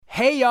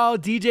Hey y'all,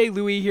 DJ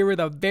Louie here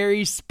with a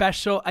very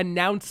special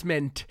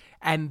announcement,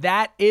 and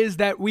that is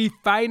that we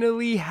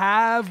finally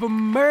have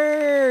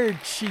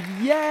merch!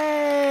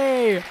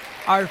 Yay!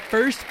 Our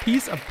first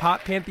piece of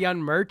Pop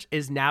Pantheon merch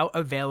is now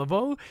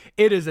available.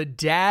 It is a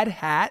dad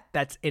hat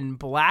that's in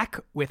black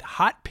with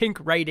hot pink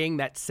writing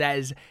that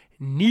says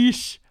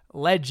Niche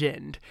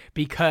Legend,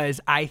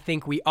 because I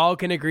think we all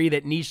can agree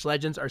that niche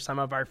legends are some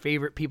of our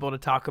favorite people to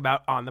talk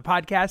about on the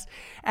podcast.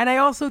 And I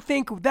also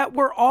think that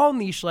we're all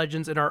niche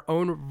legends in our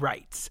own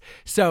rights.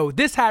 So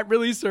this hat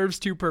really serves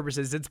two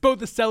purposes. It's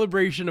both a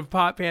celebration of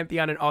Pop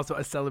Pantheon and also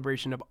a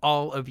celebration of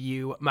all of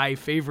you, my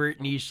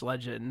favorite niche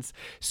legends.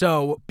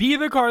 So be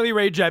the Carly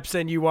Rae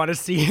Jepsen you want to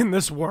see in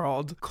this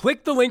world.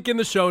 Click the link in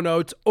the show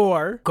notes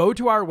or go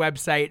to our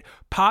website,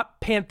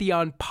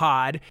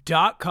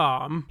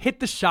 poppantheonpod.com, hit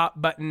the shop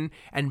button,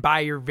 and buy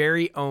your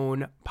very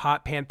own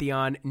Pop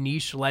Pantheon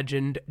Niche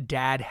Legend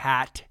dad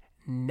hat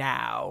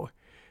now.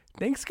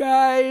 Thanks,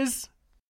 guys.